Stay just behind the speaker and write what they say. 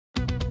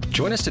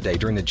Join us today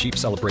during the Jeep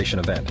Celebration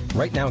event.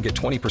 Right now, get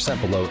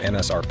 20% below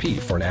MSRP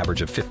for an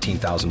average of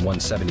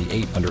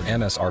 $15,178 under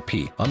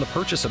MSRP on the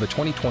purchase of a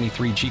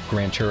 2023 Jeep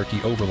Grand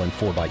Cherokee Overland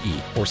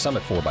 4xE or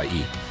Summit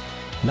 4xE.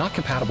 Not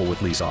compatible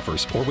with lease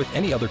offers or with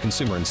any other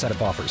consumer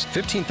incentive offers.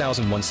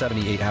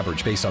 $15,178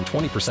 average based on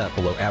 20%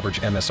 below average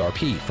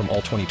MSRP from all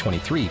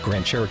 2023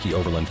 Grand Cherokee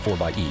Overland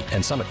 4xE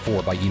and Summit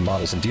 4xE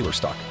models in dealer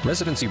stock.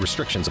 Residency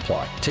restrictions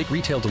apply. Take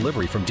retail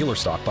delivery from dealer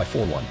stock by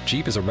 4/1.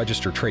 Jeep is a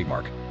registered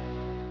trademark.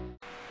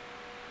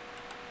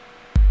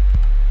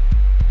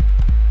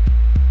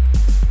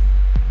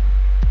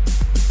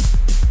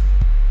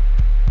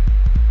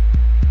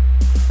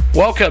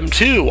 Welcome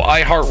to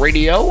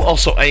iHeartRadio,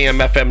 also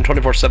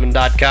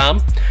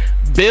AMFM247.com.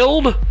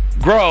 Build,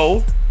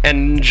 grow,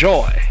 and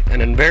enjoy.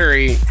 And a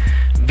very,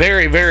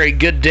 very, very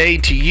good day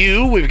to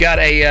you. We've got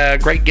a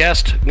great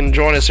guest going to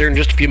join us here in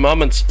just a few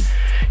moments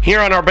here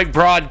on our big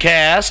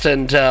broadcast,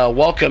 and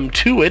welcome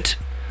to it.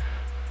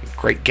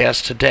 Great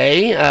guest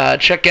today.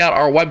 Check out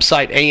our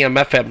website,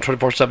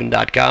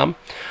 AMFM247.com.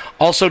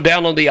 Also,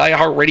 download the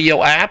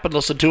iHeartRadio app and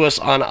listen to us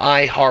on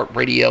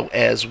iHeartRadio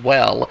as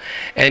well.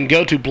 And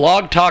go to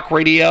Blog Talk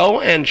Radio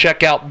and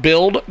check out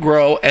Build,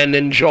 Grow, and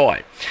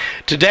Enjoy.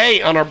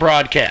 Today on our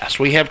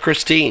broadcast, we have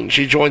Christine.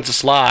 She joins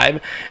us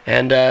live,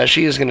 and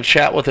she is going to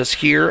chat with us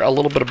here a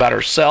little bit about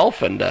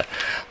herself and a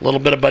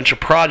bunch of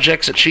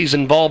projects that she's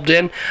involved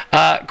in.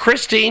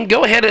 Christine,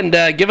 go ahead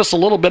and give us a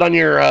little bit on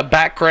your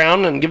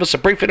background and give us a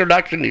brief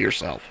introduction to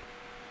yourself.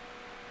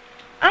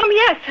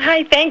 Yes.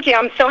 Hi, thank you.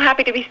 I'm so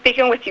happy to be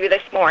speaking with you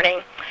this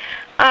morning.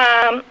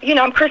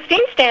 I'm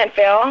Christine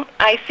Stanfill.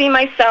 I see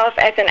myself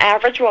as an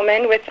average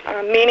woman with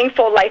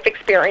meaningful life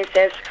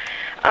experiences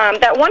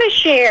that want to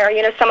share,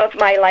 some of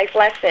my life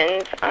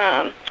lessons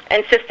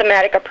and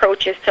systematic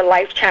approaches to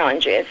life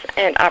challenges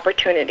and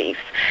opportunities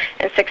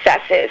and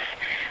successes.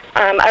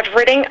 I've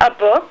written a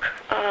book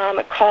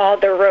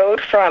called The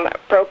Road from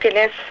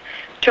Brokenness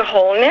to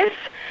Wholeness,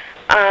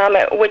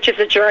 which is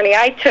a journey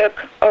I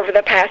took over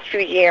the past few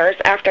years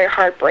after a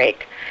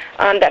heartbreak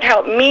that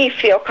helped me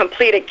feel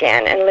complete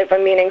again and live a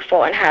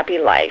meaningful and happy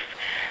life.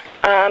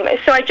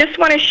 So I just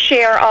want to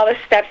share all the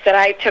steps that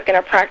I took in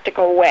a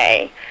practical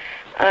way,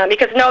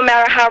 because no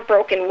matter how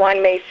broken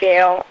one may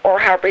feel or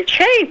how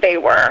betrayed they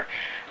were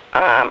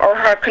or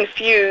how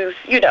confused,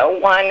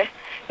 one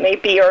may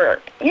be,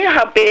 or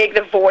how big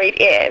the void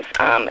is,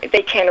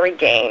 they can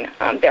regain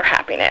their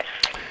happiness.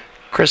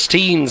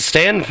 Christine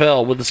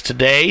Stanfill with us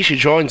today. She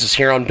joins us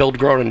here on Build,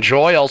 Grow, and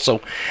Enjoy.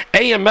 Also,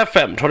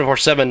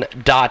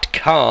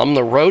 AMFM247.com,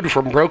 The Road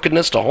from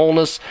Brokenness to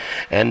Wholeness.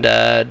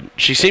 And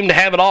she seemed to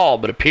have it all,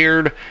 but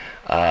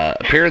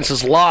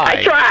appearances lie.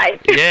 I tried.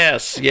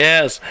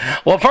 Yes.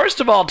 Well, first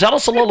of all, tell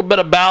us a little bit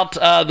about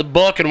the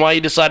book and why you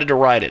decided to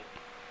write it.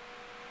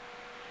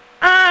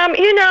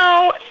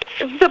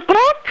 The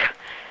book,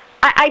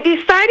 I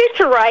decided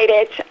to write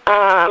it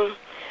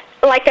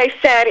like I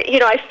said,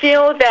 I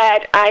feel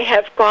that I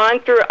have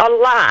gone through a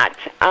lot,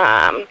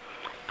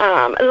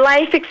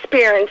 life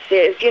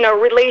experiences,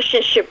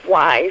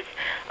 relationship-wise,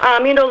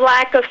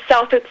 lack of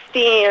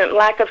self-esteem,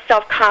 lack of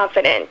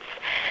self-confidence,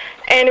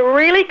 and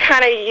really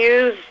kind of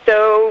use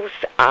those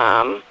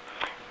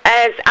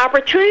as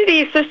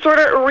opportunities to sort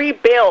of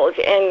rebuild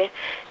and,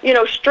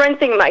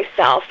 strengthen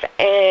myself.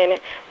 And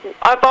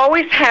I've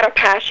always had a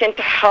passion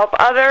to help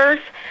others,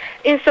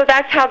 and so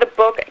that's how the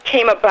book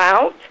came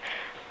about.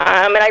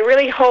 And I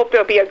really hope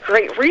it'll be a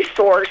great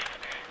resource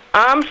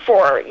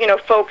for,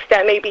 folks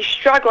that may be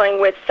struggling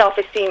with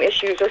self-esteem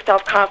issues or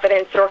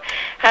self-confidence or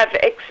have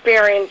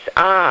experienced,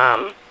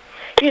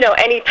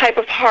 any type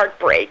of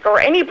heartbreak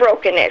or any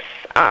brokenness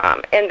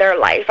in their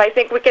life. I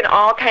think we can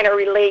all kind of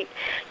relate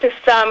to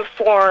some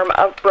form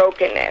of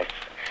brokenness.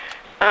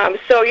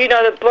 So,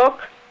 the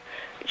book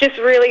just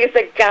really is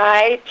a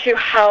guide to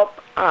help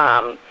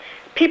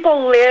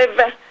people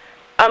live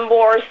a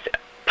more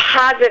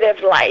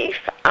positive life,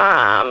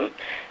 and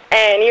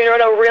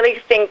really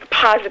think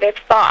positive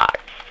thoughts,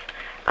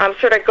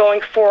 sort of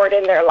going forward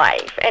in their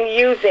life, and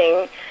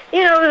using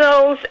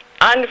those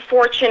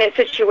unfortunate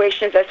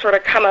situations that sort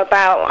of come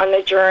about on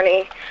the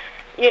journey,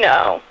 in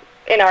our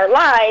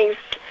lives,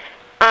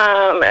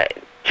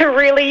 to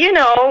really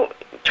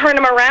turn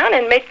them around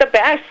and make the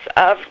best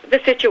of the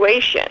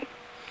situation.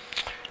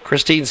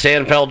 Christine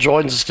Stanfill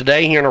joins us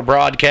today here in our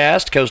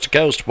broadcast, coast to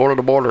coast, border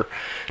to border.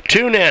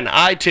 Tune in,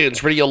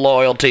 iTunes, Radio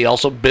Loyalty,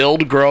 also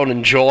Build, Grow, and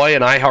Enjoy,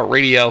 and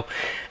iHeartRadio,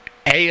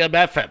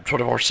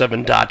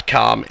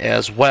 AMFM247.com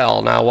as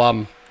well.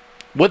 Now,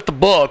 with the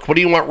book, what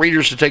do you want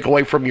readers to take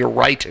away from your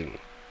writing?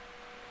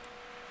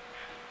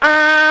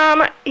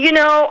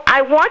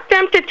 I want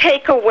them to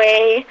take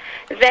away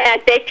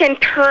that they can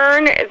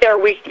turn their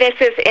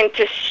weaknesses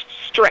into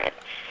strengths,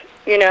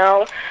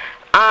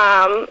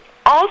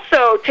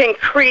 also to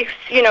increase,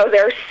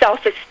 their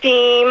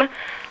self-esteem,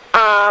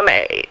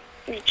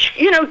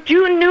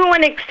 do new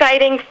and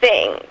exciting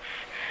things,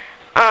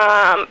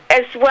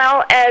 as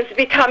well as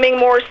becoming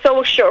more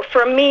social.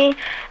 For me,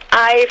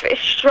 I've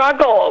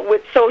struggled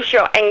with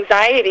social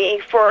anxiety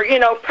for,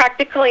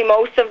 practically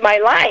most of my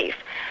life.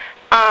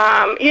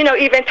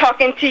 Even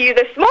talking to you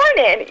this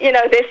morning,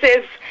 this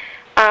is,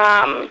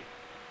 a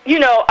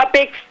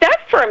big step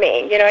for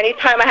me.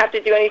 Anytime I have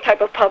to do any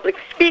type of public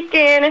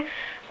speaking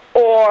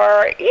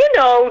or,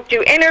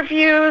 do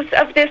interviews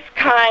of this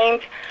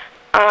kind,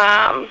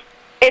 I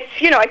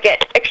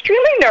get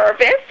extremely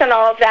nervous and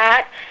all of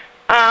that,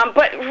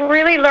 but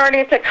really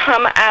learning to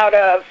come out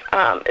of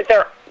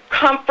their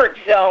comfort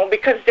zone,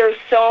 because there's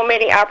so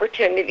many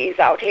opportunities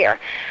out here.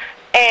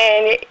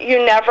 And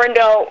you never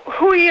know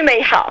who you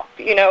may help,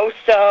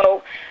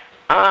 so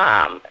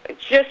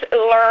just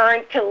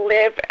learn to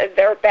live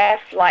their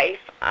best life.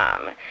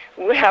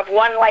 We have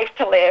one life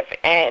to live,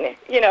 and,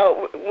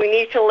 we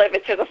need to live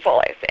it to the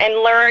fullest and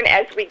learn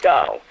as we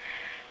go.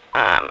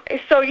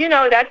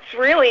 That's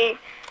really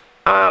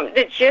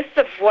the gist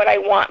of what I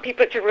want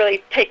people to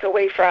really take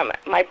away from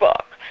my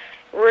book,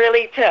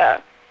 really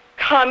to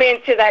come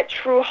into that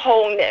true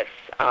wholeness,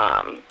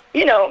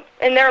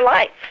 in their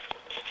life.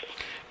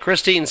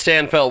 Christine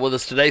Stanfill with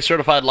us today,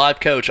 certified life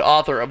coach,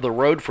 author of The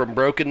Road from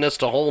Brokenness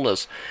to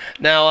Wholeness.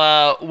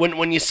 Now,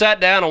 when you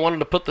sat down and wanted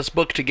to put this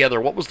book together,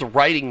 what was the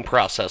writing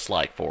process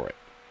like for it?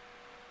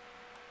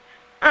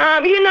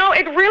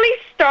 It really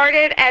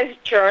started as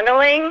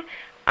journaling.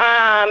 While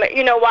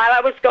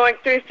I was going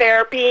through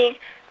therapy,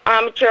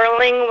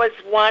 journaling was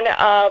one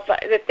of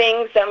the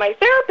things that my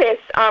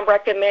therapist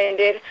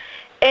recommended,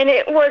 and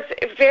it was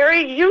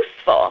very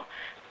useful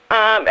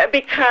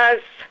because,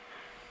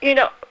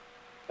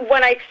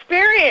 when I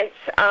experienced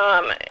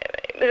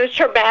the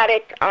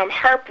traumatic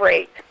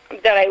heartbreak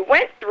that I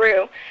went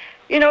through,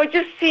 it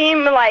just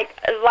seemed like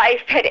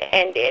life had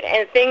ended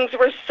and things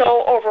were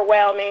so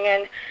overwhelming.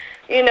 And,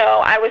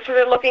 I was sort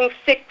of looking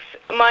 6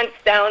 months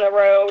down the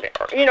road,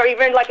 or,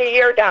 even like a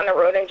year down the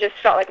road, and just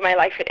felt like my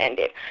life had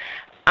ended.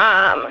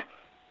 But,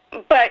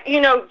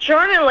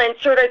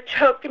 journaling sort of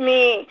took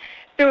me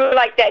through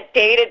like that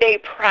day-to-day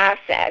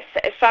process,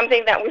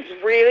 something that was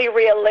really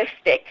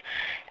realistic.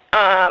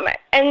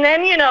 And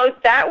then,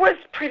 that was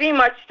pretty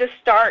much the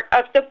start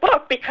of the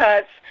book,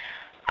 because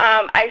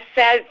I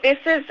said this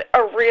is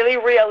a really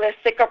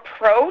realistic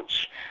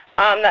approach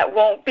that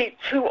won't be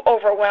too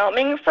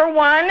overwhelming for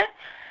one.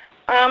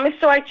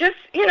 So I just,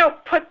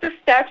 put the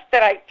steps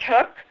that I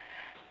took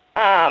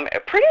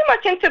pretty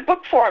much into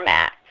book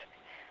format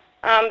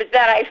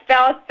that I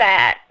felt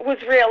that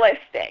was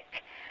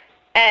realistic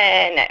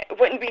and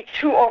wouldn't be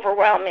too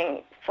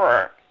overwhelming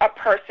for a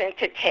person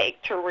to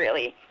take to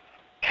really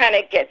kind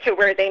of get to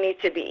where they need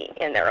to be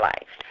in their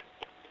life.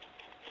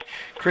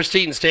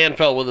 Christine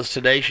Stanfill with us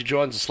today. She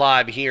joins us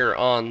live here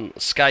on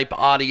Skype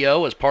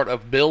audio as part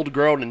of Build,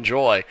 Grow, and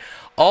Enjoy.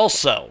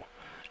 Also,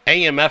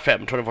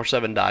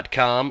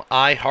 AMFM247.com,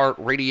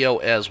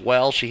 iHeartRadio as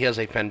well. She has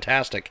a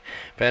fantastic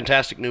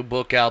new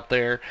book out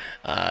there.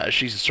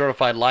 She's a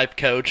certified life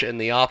coach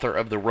and the author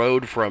of The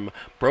Road from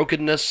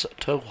Brokenness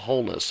to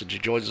Wholeness. And she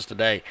joins us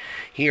today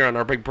here on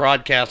our big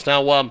broadcast.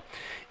 Now,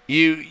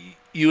 you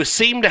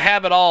seem to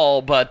have it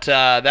all, but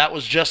that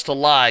was just a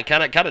lie.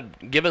 Kind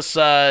of give us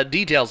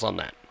details on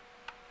that.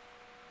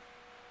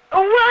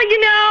 Well,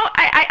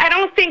 I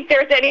don't think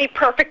there's any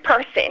perfect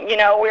person.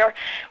 We're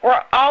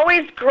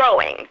always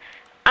growing.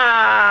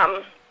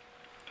 And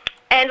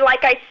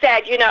like I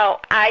said,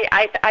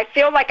 I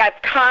feel like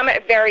I've come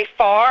very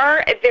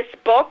far. This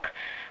book,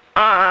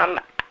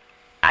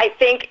 I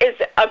think, is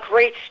a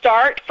great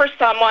start for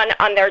someone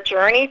on their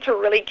journey to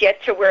really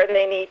get to where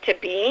they need to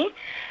be.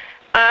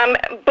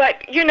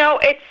 But,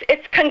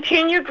 it's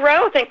continued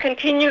growth and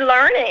continued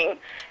learning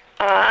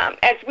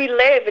as we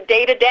live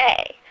day to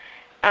day.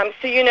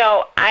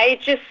 So, I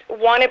just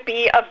want to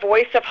be a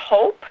voice of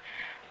hope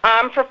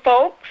for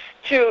folks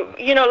to,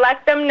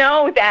 let them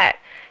know that,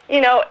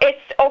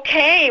 it's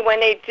okay when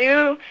they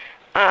do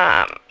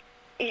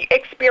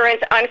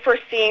experience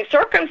unforeseen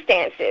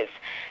circumstances,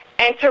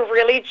 and to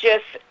really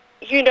just,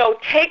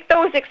 take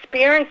those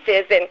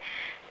experiences and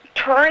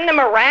turn them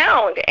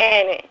around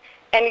and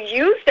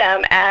use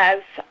them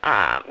as,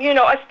 a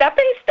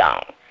stepping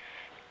stone.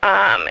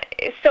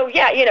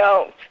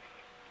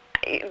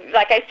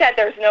 Like I said,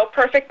 there's no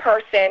perfect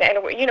person,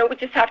 and, we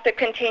just have to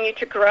continue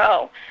to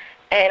grow.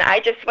 And I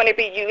just want to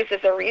be used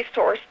as a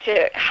resource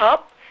to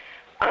help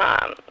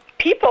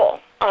people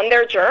on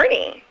their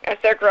journey as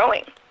they're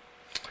growing.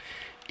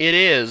 It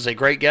is a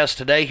great guest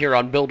today here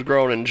on Build,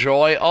 Grow, and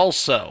Enjoy.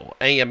 Also,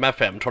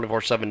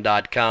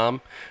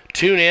 AMFM247.com.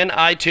 Tune in,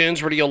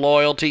 iTunes, Radio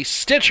Loyalty,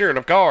 Stitcher, and,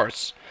 of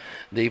course,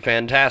 the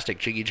fantastic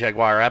Jiggy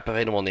Jaguar app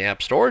available in the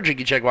App Store,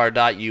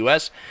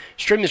 jiggyjaguar.us.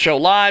 Stream the show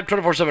live,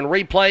 24/7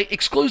 replay,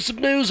 exclusive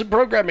news and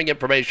programming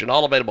information,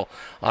 all available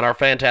on our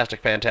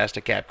fantastic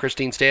app.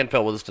 Christine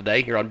Stanfill with us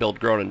today here on Build,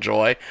 Grow, and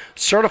Enjoy.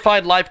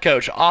 Certified life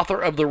coach, author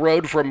of The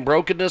Road from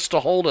Brokenness to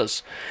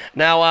Wholeness.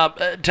 Now,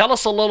 tell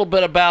us a little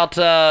bit about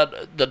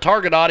the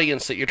target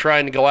audience that you're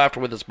trying to go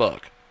after with this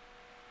book.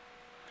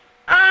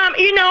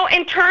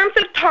 In terms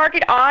of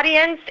target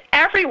audience,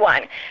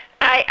 everyone.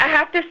 I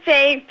have to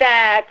say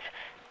that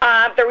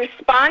the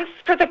response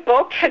for the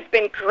book has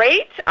been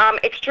great,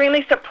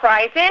 extremely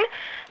surprising.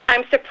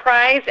 I'm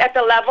surprised at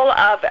the level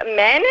of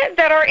men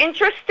that are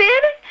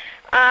interested.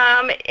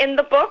 in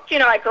the book,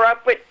 I grew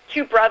up with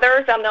two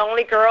brothers. I'm the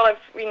only girl of,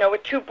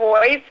 with two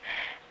boys.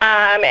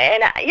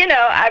 And,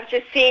 I've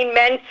just seen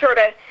men sort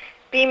of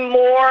be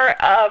more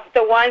of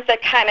the ones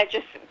that kind of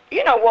just,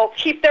 will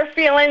keep their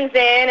feelings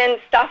in and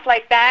stuff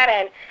like that.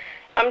 And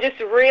I'm just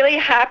really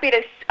happy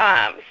to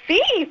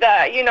see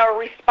the,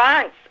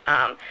 response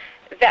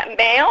that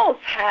males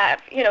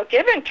have,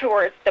 given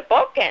towards the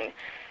book. And,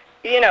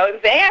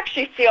 they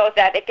actually feel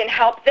that it can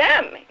help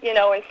them,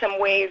 in some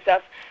ways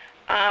of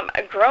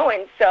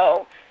growing.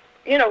 So,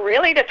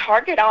 really the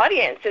target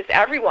audience is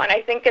everyone.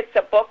 I think it's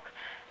a book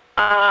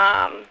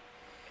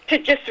to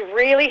just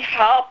really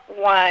help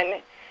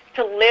one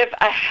to live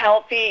a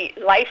healthy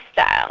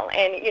lifestyle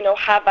and,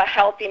 have a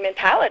healthy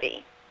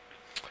mentality.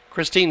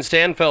 Christine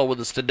Stanfill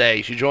with us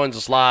today. She joins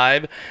us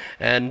live,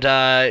 and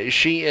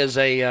she is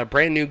a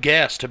brand new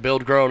guest to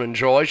Build, Grow, and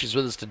Enjoy. She's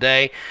with us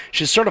today.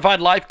 She's a certified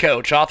life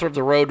coach, author of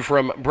The Road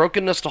from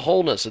Brokenness to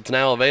Wholeness. It's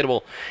now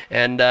available,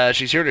 and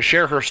she's here to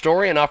share her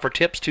story and offer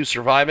tips to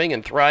surviving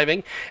and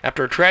thriving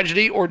after a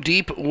tragedy or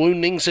deep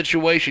wounding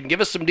situation.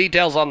 Give us some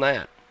details on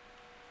that.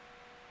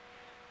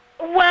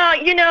 Well,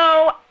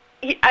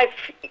 I've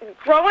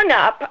grown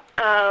up,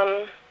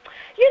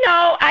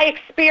 I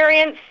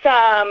experienced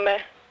some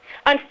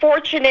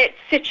unfortunate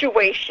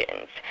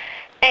situations,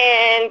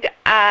 and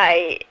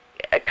I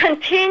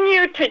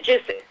continue to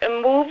just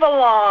move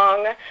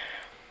along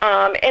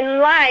in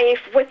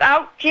life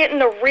without getting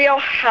the real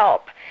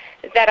help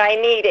that I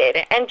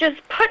needed, and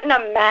just putting a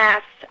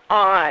mask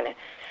on,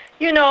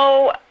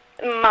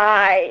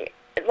 my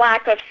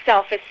lack of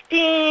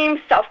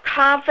self-esteem,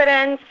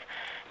 self-confidence,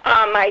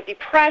 my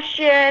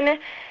depression,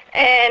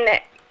 and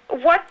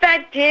what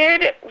that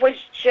did was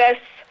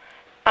just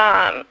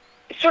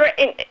sort of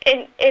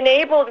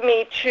enabled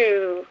me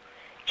to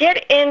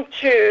get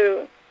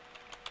into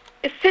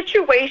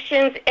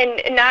situations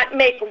and not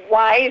make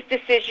wise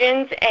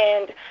decisions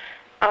and,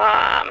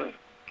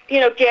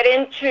 get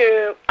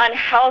into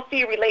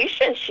unhealthy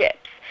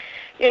relationships,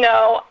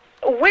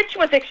 which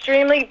was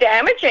extremely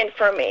damaging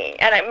for me.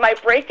 And my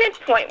breaking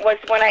point was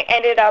when I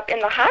ended up in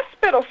the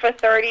hospital for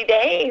 30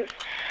 days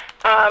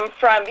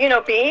from,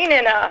 being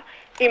in a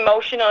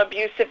emotional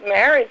abusive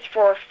marriage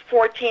for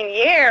 14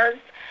 years.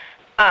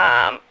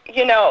 I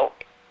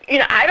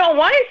don't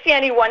want to see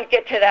anyone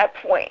get to that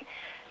point,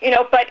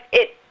 but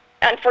it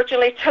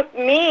unfortunately took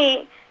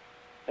me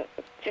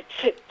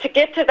to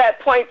get to that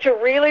point to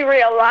really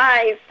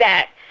realize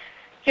that,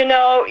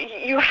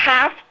 you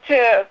have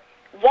to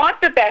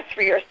want the best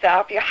for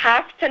yourself. You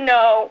have to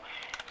know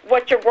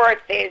what your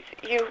worth is.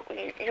 You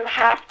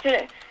have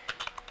to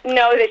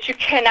know that you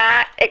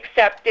cannot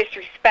accept,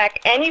 disrespect,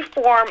 any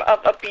form of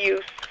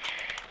abuse.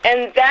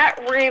 And that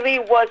really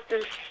was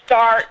the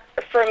start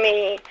for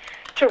me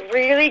to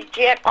really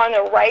get on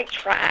the right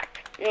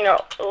track,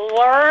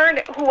 learn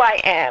who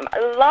I am,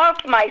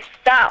 love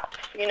myself,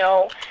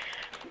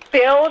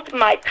 build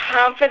my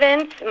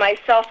confidence, my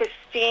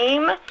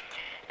self-esteem,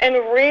 and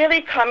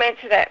really come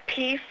into that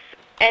peace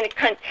and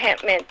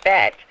contentment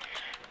that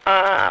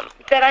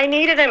I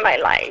needed in my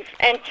life,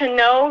 and to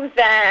know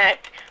that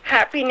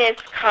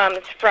happiness comes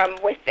from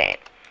within.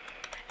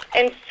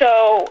 And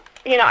so,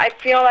 I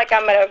feel like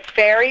I'm at a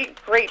very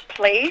great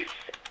place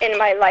in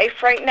my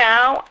life right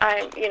now.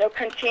 I'm,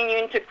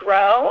 continuing to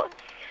grow.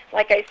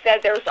 Like I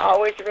said, there's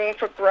always room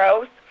for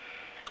growth.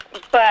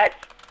 But,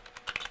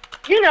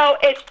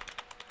 it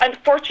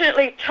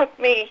unfortunately took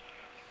me,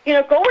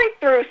 going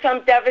through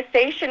some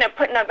devastation and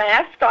putting a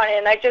mask on it.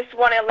 And I just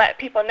want to let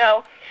people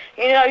know,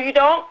 you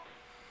don't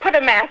put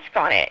a mask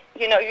on it.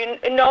 You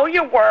know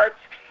your worth,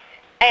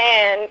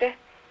 and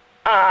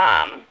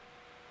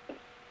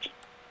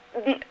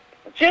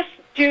just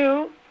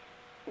do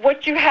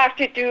what you have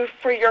to do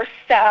for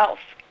yourself,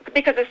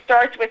 because it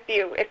starts with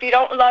you. If you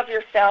don't love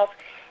yourself,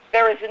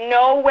 there is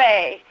no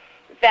way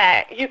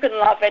that you can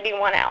love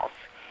anyone else.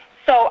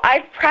 So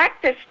I've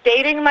practiced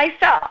dating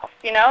myself,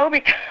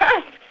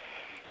 because,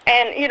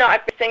 and,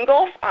 I've been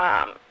single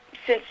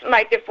since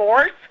my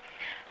divorce.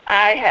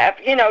 I have,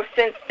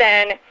 since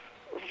then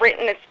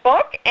written this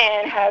book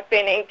and have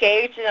been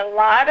engaged in a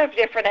lot of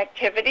different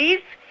activities,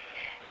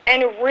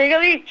 and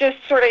really just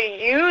sort of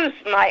use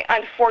my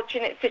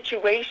unfortunate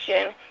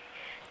situation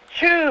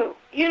to,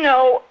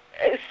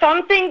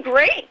 something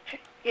great.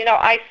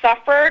 I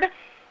suffered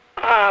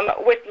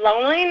with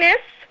loneliness,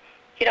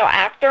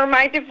 after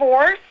my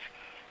divorce,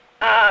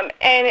 and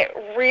it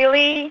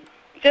really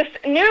just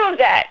knew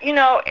that,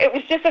 it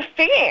was just a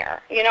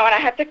fear, and I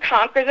had to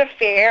conquer the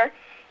fear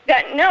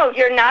that, no,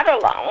 you're not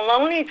alone.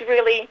 Lonely is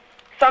really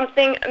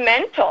something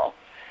mental.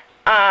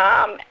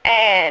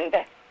 And,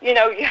 you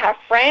have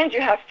friends,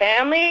 you have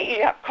family,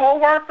 you have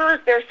coworkers,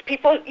 there's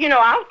people,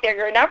 out there.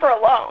 You're never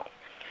alone.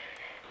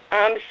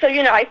 So,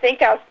 I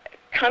think I've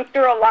come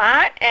through a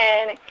lot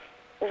and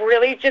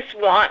really just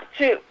want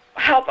to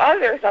help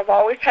others. I've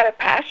always had a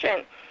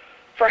passion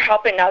for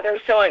helping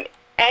others. So in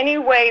any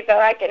way that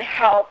I can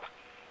help,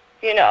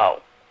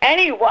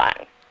 anyone,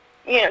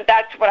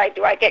 that's what I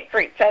do. I get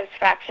great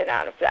satisfaction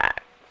out of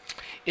that.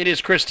 It is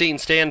Christine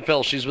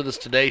Stanfill. She's with us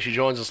today. She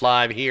joins us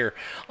live here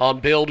on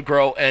Build,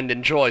 Grow, and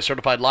Enjoy.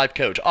 Certified life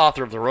coach,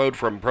 author of The Road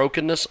from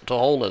Brokenness to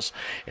Wholeness.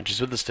 And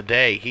she's with us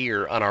today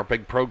here on our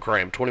big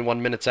program,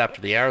 21 minutes after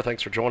the hour.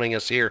 Thanks for joining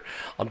us here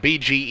on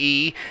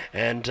BGE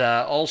and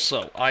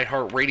also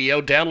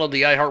iHeartRadio. Download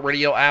the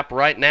iHeartRadio app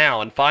right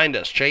now and find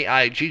us,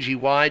 JIGGYJAGUAR.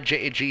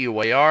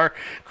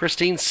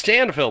 Christine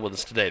Stanfill with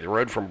us today, The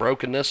Road from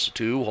Brokenness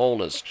to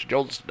Wholeness. She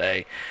joins us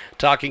today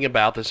talking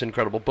about this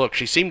incredible book.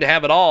 She seemed to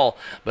have it all,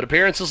 but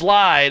appearances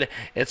lied.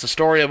 It's a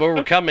story of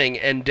overcoming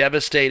and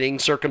devastating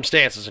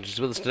circumstances, and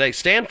she's with us today.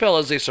 Stanfill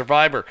is a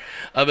survivor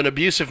of an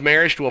abusive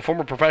marriage to a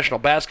former professional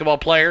basketball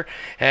player,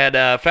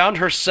 had found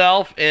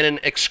herself in an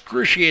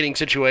excruciating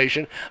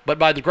situation, but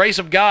by the grace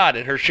of God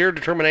and her sheer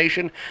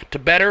determination to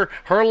better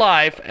her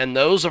life and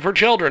those of her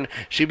children,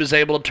 she was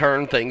able to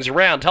turn things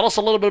around. Tell us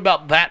a little bit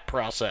about that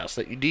process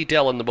that you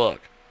detail in the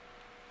book.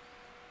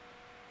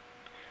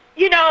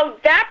 You know,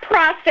 that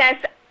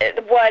process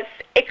was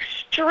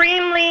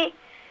extremely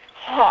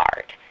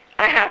hard,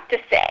 I have to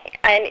say.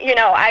 And, you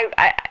know, I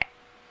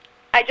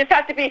just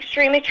have to be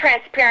extremely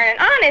transparent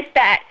and honest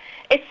that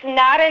it's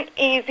not an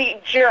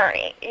easy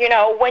journey. You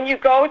know, when you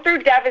go through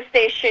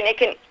devastation, it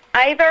can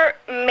either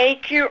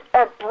make you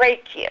or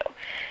break you.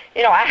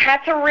 You know, I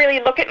had to really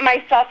look at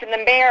myself in the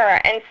mirror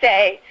and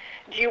say,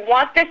 do you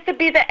want this to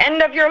be the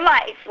end of your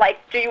life? Like,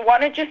 do you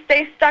want to just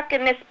stay stuck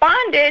in this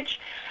bondage?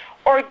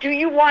 Or do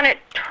you want to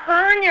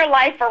turn your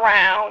life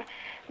around,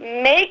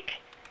 make,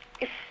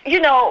 you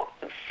know,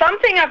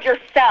 something of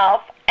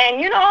yourself,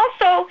 and, you know,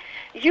 also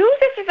use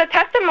this as a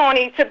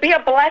testimony to be a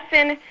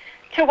blessing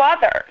to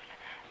others?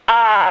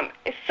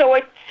 So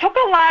it took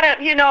a lot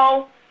of, you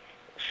know,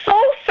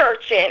 soul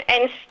searching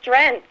and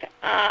strength.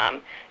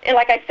 And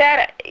like I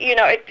said, you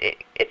know,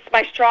 it's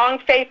my strong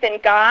faith in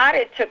God.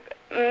 It took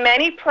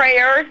many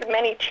prayers,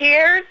 many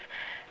tears,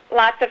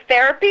 lots of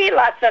therapy,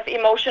 lots of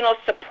emotional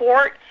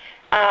support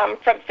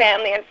from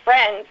family and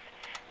friends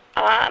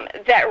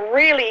that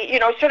really, you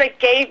know, sort of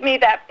gave me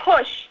that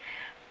push.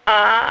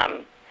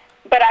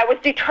 But I was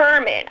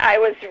determined. I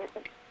was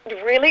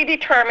really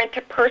determined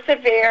to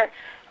persevere.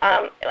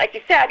 Like you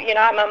said, you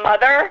know, I'm a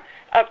mother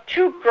of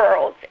 2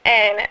 girls,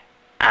 and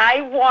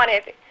I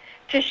wanted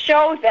to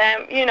show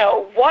them, you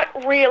know, what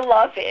real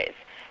love is,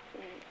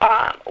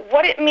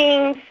 what it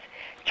means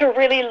to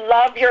really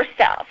love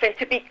yourself and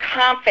to be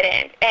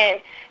confident and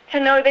to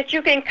know that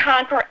you can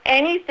conquer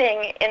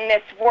anything in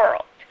this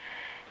world.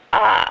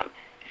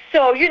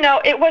 So, you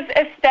know, it was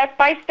a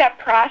step-by-step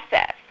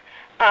process.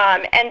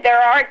 And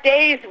there are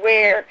days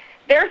where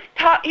there's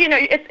tough, you know,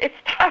 it's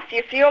tough.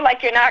 You feel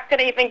like you're not going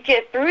to even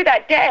get through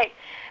that day,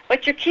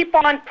 but you keep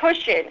on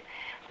pushing.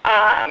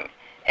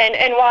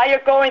 And while you're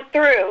going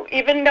through,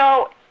 even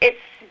though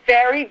it's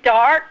very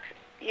dark,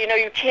 you know,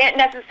 you can't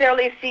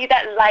necessarily see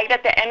that light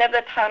at the end of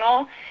the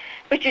tunnel,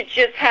 but you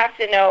just have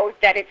to know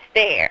that it's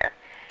there.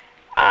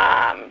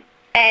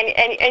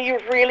 And you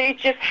really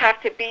just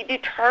have to be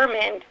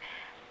determined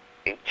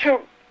to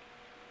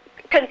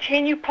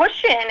continue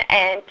pushing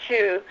and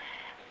to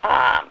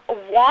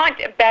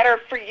want better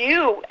for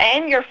you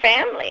and your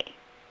family.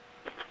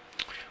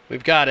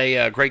 We've got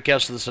a great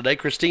guest with us today,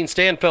 Christine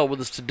Stanfill with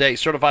us today,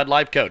 certified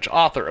life coach,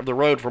 author of The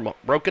Road from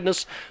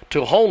Brokenness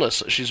to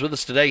Wholeness. She's with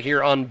us today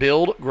here on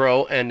Build,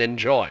 Grow, and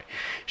Enjoy.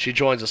 She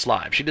joins us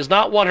live. She does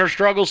not want her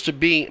struggles to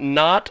be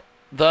not,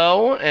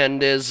 though,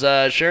 and is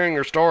sharing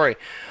her story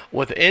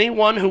with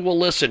anyone who will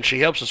listen. She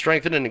helps to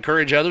strengthen and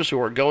encourage others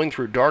who are going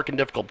through dark and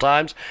difficult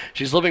times.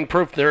 She's living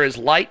proof there is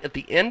light at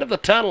the end of the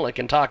tunnel and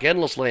can talk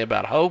endlessly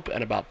about hope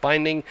and about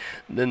finding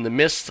in the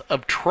midst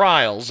of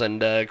trials. And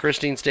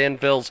Christine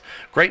Stanfill's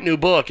great new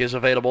book is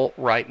available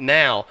right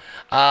now.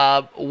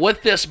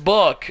 With this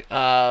book,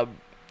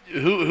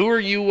 who are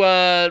you,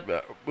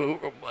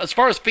 as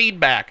far as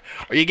feedback,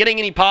 are you getting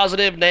any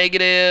positive,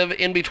 negative,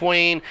 in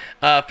between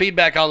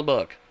feedback on the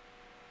book?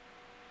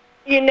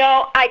 You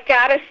know, I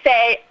gotta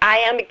say, I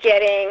am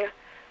getting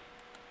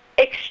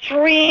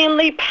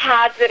extremely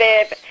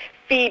positive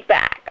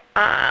feedback.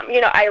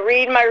 You know, I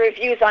read my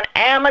reviews on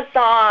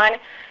Amazon,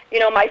 you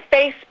know, my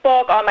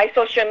Facebook, on my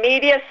social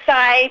media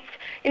sites,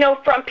 you know,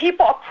 from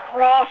people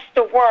across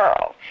the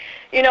world.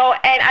 You know,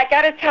 and I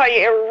gotta tell you,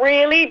 it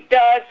really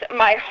does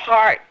my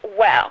heart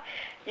well.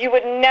 You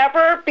would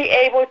never be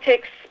able to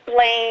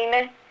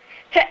explain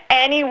to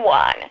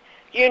anyone,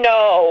 you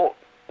know,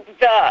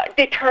 the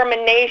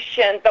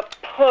determination, the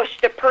push,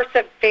 the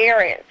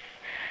perseverance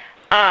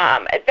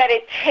that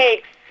it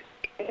takes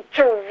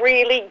to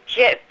really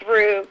get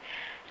through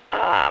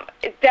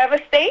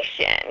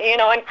devastation, you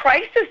know, and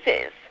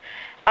crises.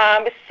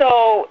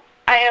 So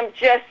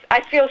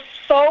I feel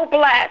so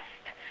blessed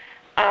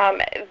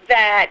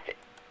that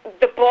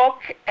the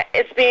book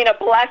is being a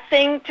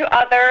blessing to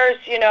others.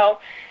 You know,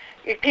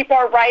 people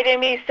are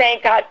writing me saying,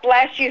 God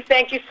bless you,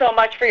 thank you so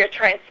much for your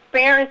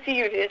transparency,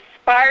 you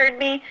inspired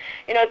me,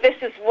 you know, this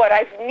is what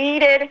I've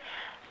needed,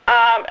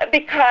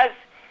 because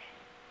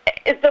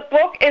the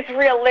book is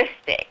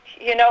realistic,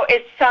 you know,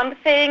 it's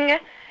something,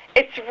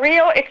 it's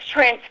real, it's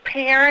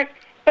transparent,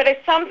 but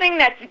it's something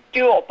that's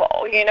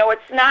doable.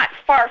 It's not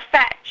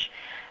far-fetched.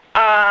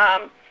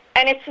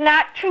 And it's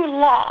not too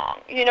long,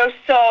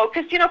 so,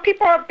 because,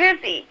 people are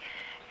busy.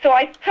 So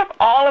I took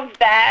all of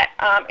that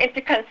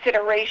into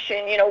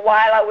consideration,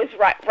 while I was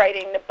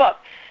writing the book.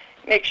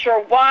 Make sure,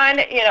 one,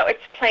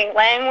 it's plain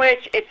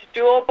language, it's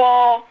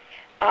doable,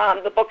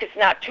 the book is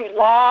not too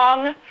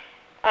long,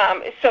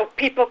 so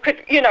people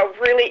could,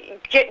 really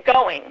get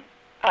going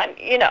on,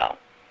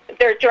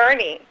 their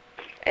journey.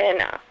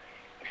 And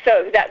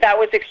so that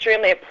was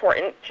extremely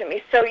important to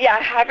me. So, yeah,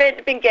 I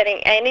haven't been getting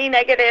any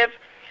negative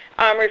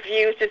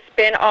reviews. It's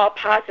been all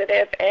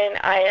positive, and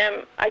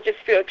I just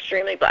feel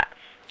extremely blessed.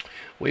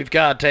 We've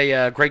got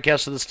a great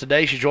guest with us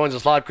today. She joins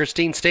us live,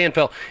 Christine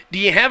Stanfill. Do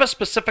you have a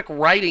specific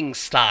writing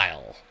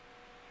style?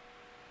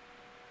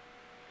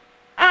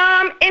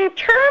 In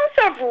terms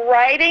of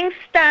writing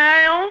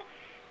style,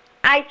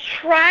 I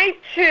try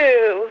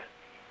to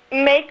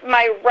make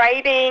my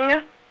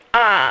writing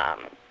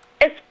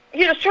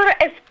sort of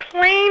as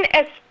plain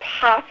as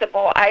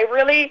possible. I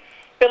really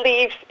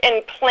believe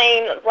in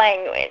plain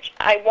language.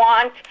 I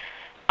want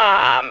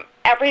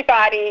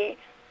everybody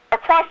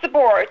across the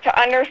board to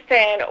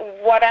understand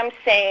what I'm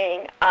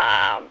saying,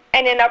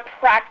 and in a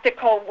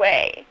practical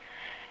way.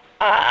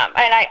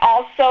 And I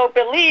also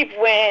believe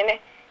when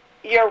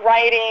you're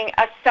writing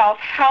a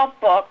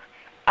self-help book,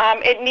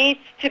 it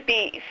needs to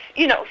be,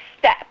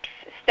 steps,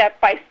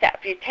 step by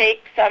step. You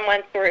take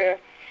someone through,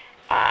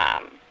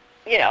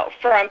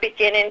 from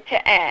beginning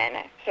to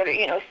end, sort of,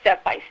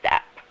 step by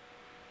step.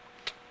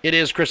 It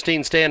is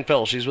Christine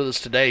Stanfill. She's with us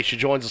today. She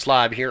joins us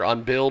live here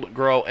on Build,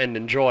 Grow, and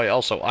Enjoy.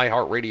 Also,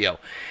 iHeartRadio.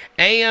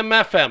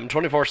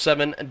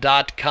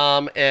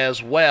 AMFM247.com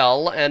as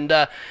well. And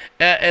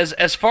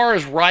as far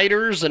as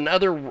writers and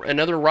other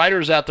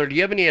writers out there, do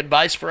you have any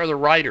advice for other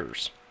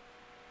writers?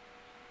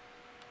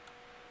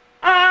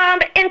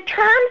 In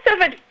terms of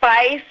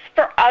advice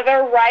for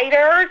other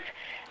writers,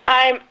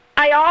 I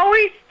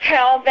always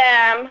tell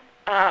them,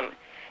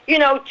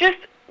 just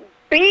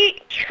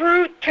be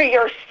true to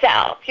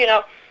yourself.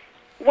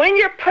 When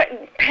you're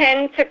putting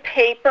pen to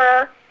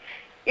paper,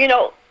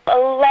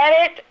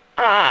 let it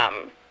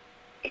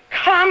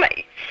come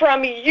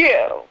from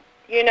you.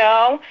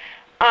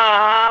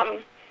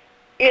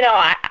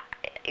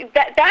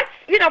 That's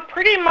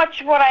pretty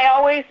much what I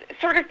always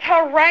sort of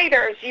tell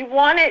writers. You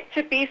want it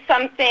to be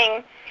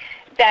something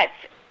that's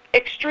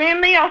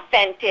extremely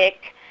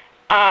authentic,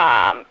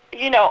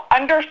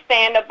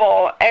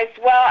 understandable as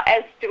well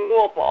as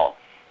doable.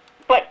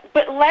 But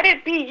let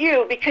it be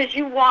you, because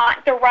you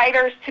want the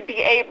writers to be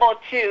able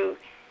to,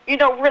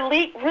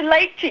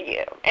 relate to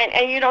you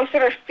and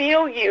sort of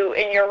feel you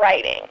in your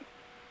writing.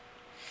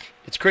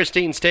 It's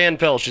Christine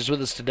Stanfill. She's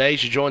with us today.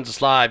 She joins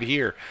us live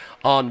here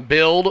on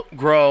Build,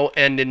 Grow,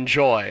 and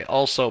Enjoy.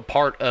 Also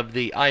part of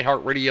the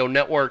iHeartRadio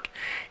network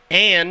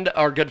and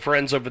our good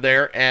friends over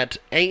there at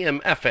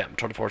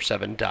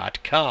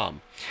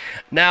AMFM247.com.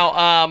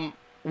 Now,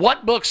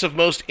 what books have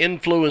most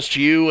influenced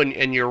you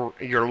and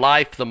your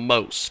life the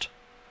most?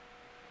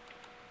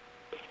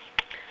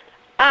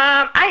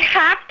 I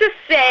have to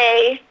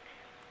say,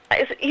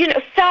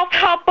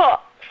 self-help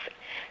books.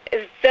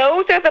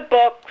 Those are the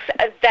books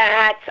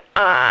that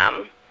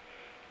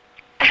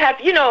have,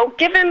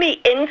 given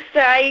me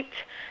insight,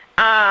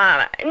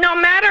 no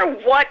matter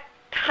what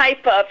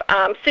type of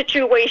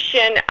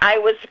situation I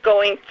was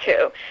going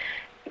through.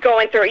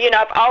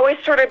 I've always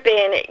sort of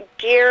been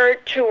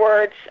geared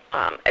towards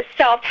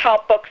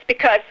self-help books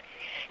because,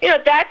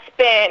 that's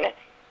been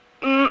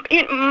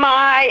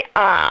my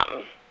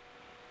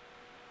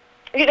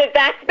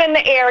that's been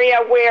the area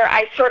where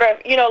I sort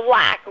of,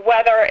 lack,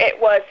 whether it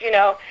was,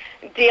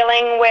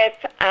 dealing with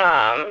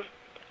a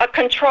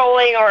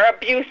controlling or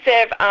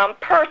abusive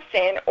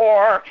person,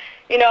 or,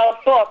 a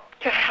book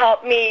to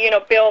help me,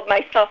 build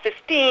my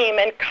self-esteem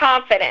and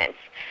confidence.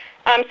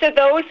 So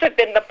those have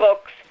been the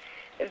books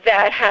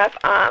that have,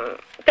 I've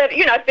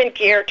been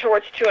geared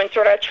towards too and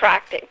sort of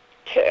attracted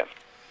to.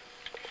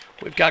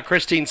 We've got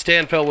Christine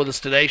Stanfill with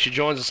us today. She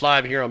joins us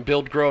live here on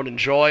Build, Grow, and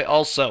Enjoy.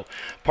 Also,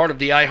 part of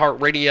the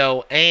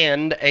iHeartRadio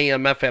and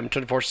AMFM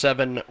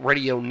 24/7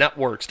 radio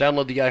networks.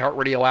 Download the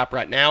iHeartRadio app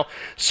right now.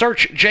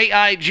 Search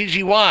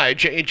JIGGY,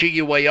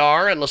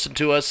 JAGUAR, and listen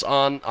to us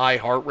on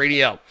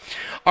iHeartRadio.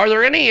 Are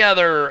there any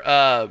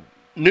other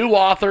new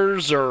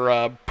authors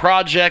or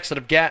projects that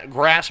have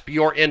grasped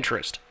your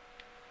interest?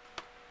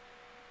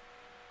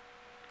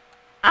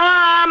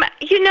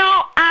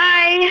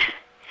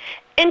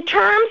 In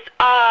terms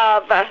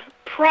of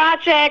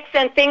projects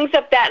and things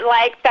of that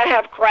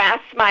have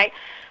grasped my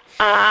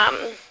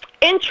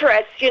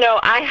interest,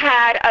 I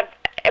had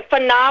a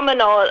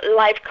phenomenal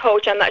life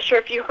coach. I'm not sure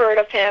if you heard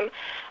of him,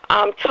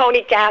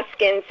 Tony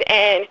Gaskins,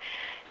 and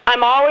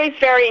I'm always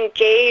very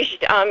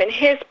engaged in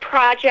his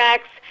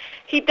projects.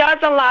 He does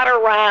a lot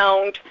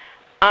around,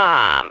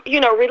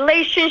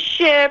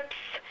 relationships,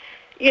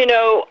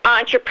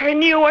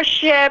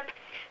 entrepreneurship,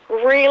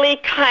 really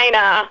kind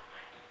of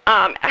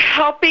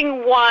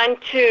helping one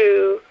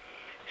to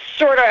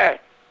sort of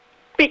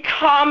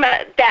become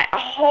that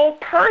whole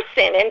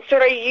person and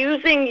sort of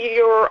using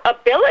your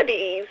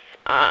abilities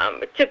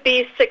to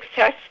be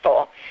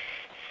successful.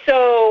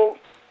 So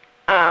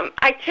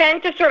I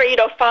tend to sort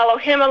of, follow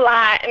him a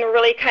lot and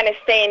really kind of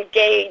stay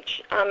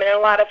engaged in a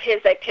lot of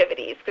his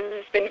activities because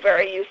it's been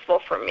very useful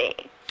for me.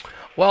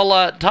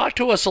 Well, talk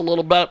to us a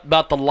little bit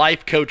about the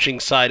life coaching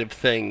side of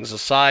things,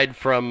 aside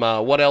from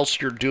what else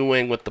you're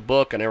doing with the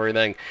book and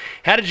everything.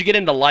 How did you get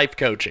into life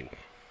coaching?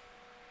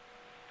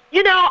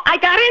 I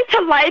got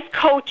into life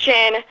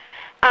coaching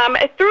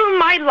through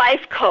my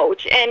life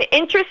coach, and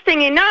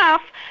interesting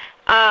enough,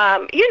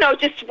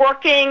 just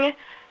working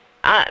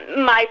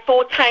my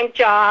full-time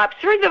job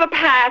through the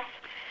past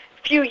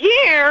few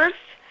years,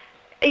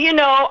 a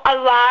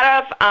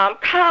lot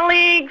of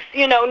colleagues,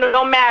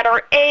 no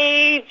matter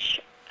age,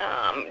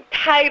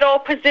 title,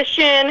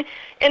 position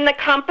in the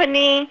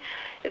company,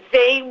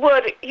 they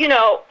would,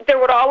 there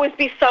would always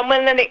be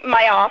someone in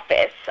my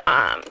office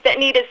that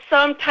needed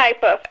some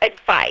type of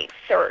advice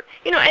or,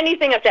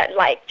 anything of that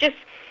like. Just,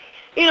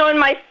 in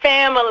my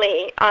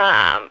family,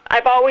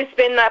 I've always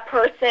been that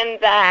person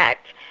that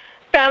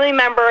family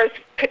members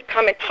could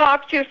come and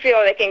talk to,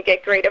 feel they can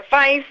get great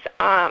advice,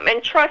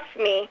 and trust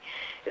me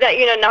that,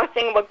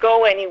 nothing would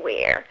go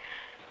anywhere.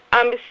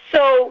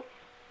 So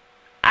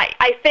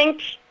I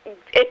think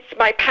it's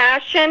my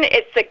passion.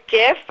 It's a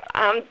gift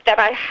that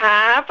I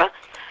have.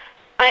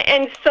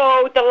 And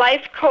so the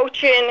life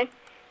coaching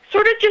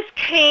sort of just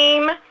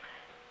came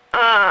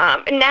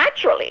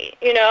naturally,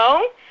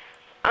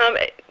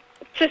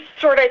 to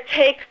sort of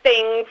take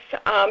things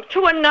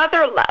to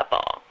another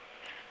level.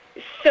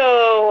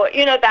 So,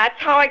 that's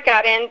how I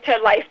got into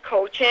life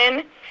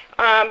coaching,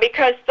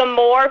 because the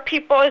more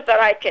people that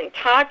I can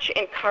touch,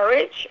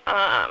 encourage,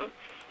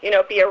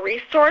 be a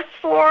resource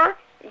for,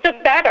 the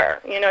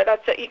better. You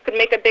could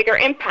make a bigger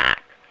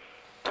impact.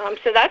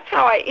 So that's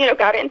how I,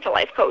 got into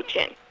life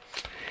coaching.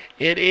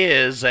 It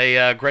is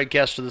a great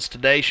guest with us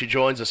today. She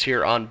joins us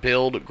here on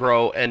Build,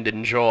 Grow, and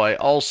Enjoy.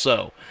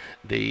 Also,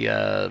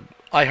 the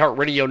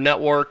iHeartRadio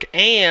Network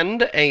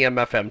and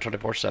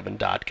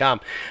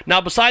AMFM247.com.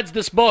 Now, besides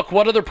this book,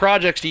 what other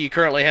projects do you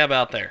currently have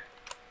out there?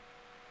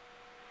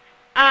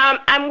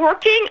 I'm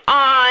working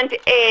on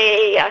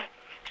a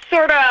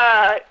sort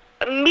of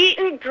meet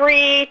and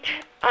greet,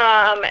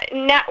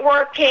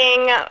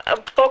 networking,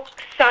 book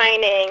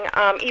signing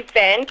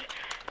event.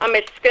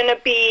 It's going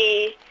to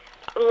be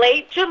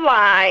late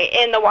July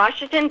in the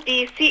Washington,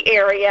 D.C.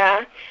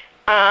 area,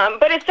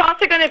 but it's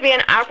also going to be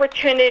an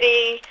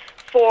opportunity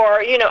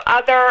for,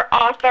 other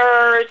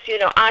authors,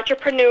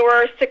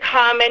 entrepreneurs to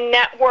come and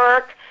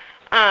network.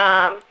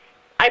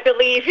 I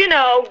believe,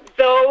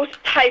 those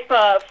type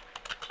of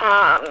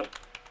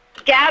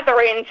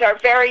gatherings are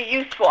very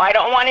useful. I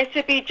don't want it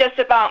to be just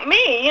about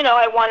me.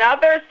 I want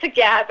others to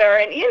gather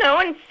and,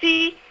 and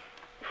see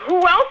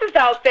who else is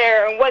out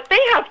there and what they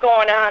have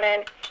going on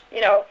and,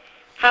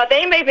 how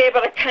they may be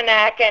able to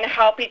connect and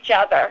help each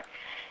other.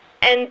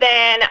 And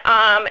then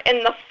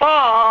in the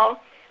fall,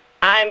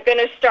 I'm going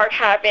to start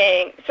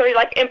having sort of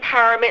like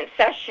empowerment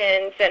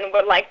sessions and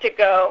would like to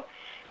go,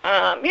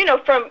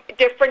 from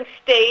different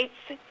states,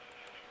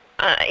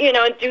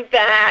 and do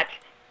that.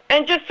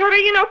 And just sort of,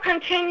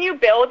 continue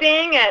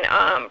building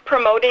and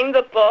promoting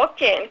the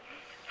book and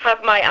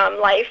have my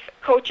life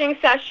coaching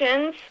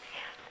sessions.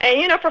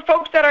 And, for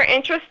folks that are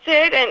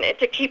interested and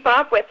to keep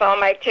up with all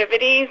my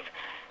activities,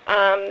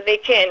 they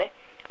can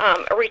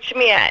reach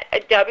me at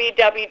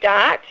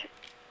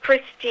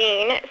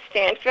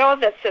www.ChristineStanfill,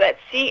 that's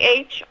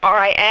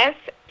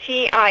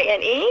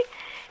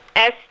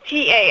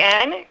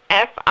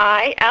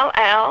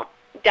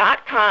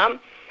ChristineStanfill.com.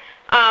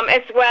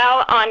 As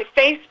well on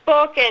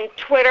Facebook and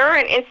Twitter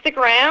and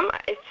Instagram.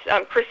 It's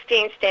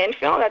Christine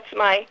Stanfill. That's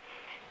my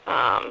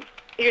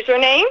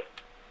username.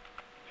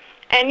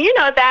 And,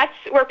 that's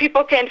where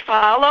people can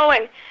follow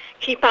and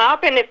keep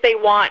up. And if they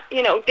want,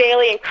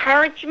 daily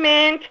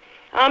encouragement,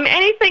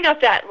 anything of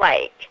that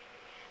like,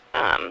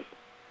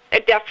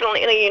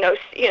 definitely,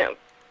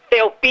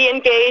 they'll be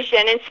engaged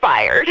and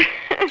inspired.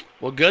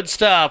 Well, good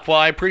stuff. Well,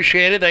 I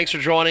appreciate it. Thanks for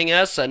joining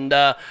us. And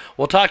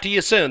we'll talk to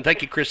you soon.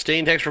 Thank you,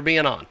 Christine. Thanks for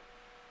being on.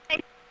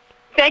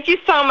 Thank you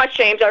so much,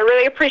 James. I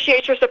really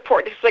appreciate your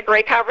support. This is a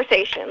great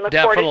conversation. Look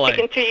forward to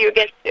speaking to you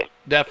again soon.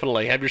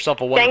 Definitely. Have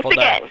yourself a wonderful day.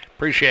 Thanks again.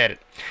 Appreciate it.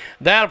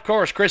 That, of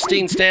course,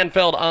 Christine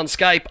Stanfill on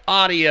Skype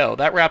audio.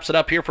 That wraps it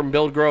up here from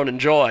Build, Grow, and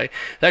Enjoy.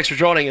 Thanks for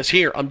joining us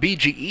here on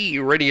BGE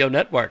Radio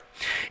Network.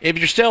 If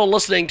you're still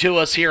listening to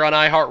us here on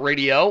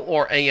iHeartRadio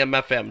or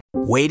AMFM.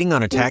 Waiting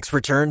on a tax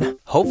return?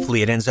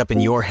 Hopefully it ends up in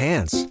your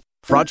hands.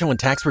 Fraudulent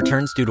tax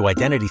returns due to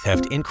identity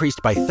theft increased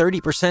by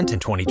 30% in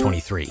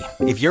 2023.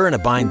 If you're in a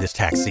bind this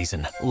tax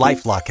season,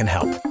 LifeLock can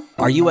help.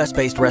 Our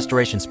U.S.-based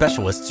restoration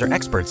specialists are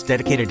experts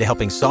dedicated to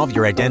helping solve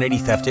your identity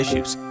theft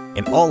issues.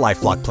 And all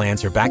LifeLock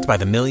plans are backed by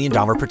the $1 Million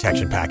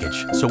Protection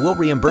Package. So we'll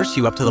reimburse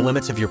you up to the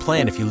limits of your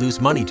plan if you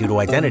lose money due to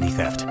identity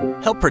theft.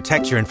 Help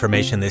protect your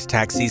information this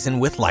tax season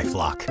with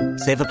LifeLock.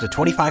 Save up to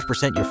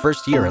 25% your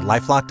first year at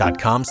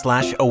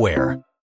LifeLock.com/aware.